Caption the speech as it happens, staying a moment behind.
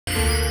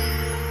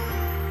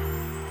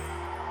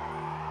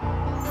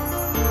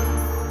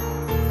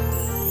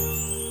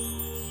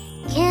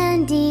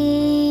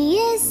Candy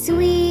is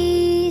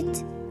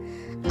sweet,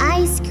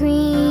 ice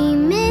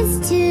cream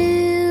is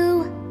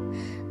too,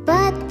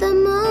 but the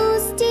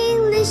most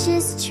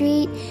delicious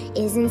treat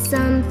isn't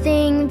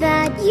something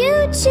that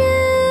you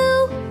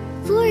chew,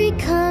 for it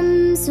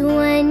comes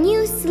when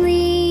you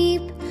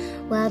sleep,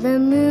 while the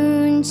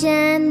moon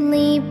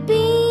gently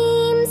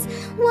beams.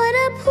 What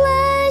a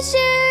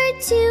pleasure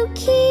to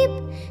keep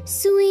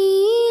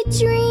sweet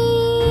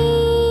dreams.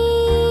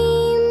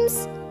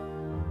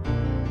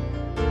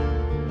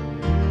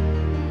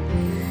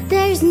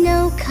 There's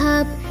no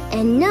cup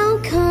and no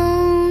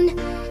cone,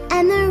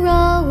 and they're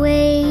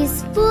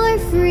always for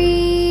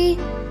free.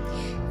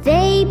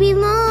 They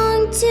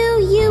belong to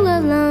you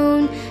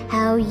alone,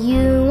 how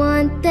you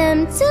want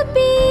them to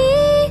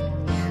be.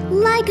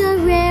 Like a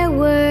rare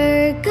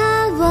work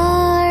of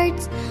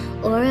art,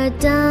 or a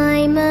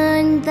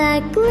diamond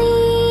that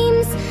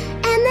gleams,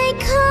 and they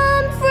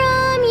come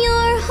from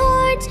your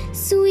heart.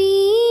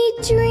 Sweet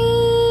dreams.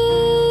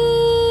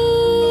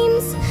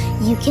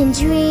 You can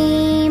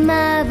dream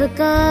of a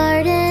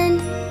garden,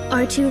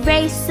 or to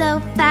race so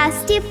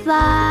fast you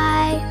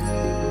fly.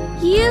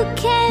 You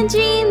can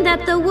dream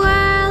that the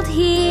world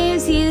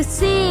hears you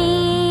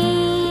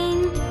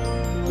sing.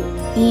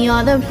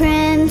 You're the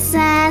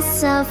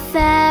princess of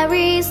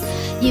fairies.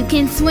 You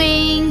can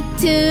swing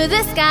to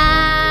the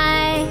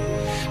sky.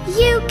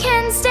 You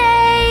can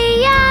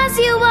stay as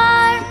you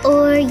are,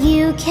 or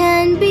you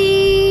can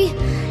be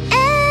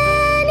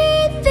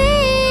anything.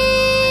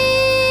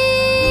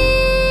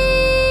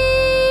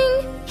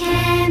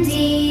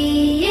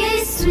 Candy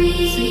is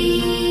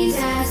sweet,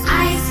 as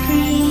ice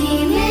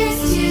cream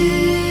is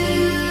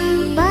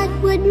too. But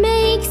what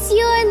makes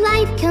your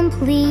life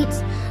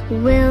complete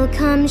will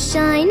come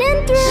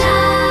shining through.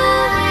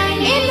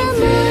 In the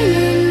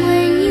morning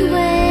when you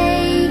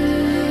wake,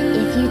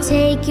 if you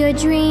take your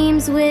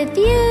dreams with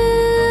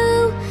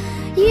you,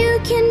 you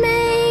can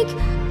make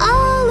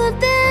all of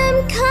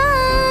them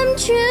come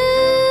true.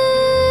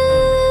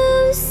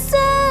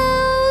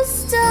 So,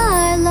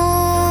 starlight,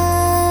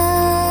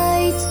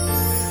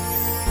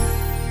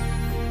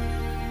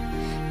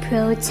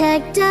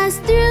 protect us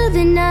through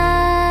the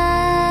night.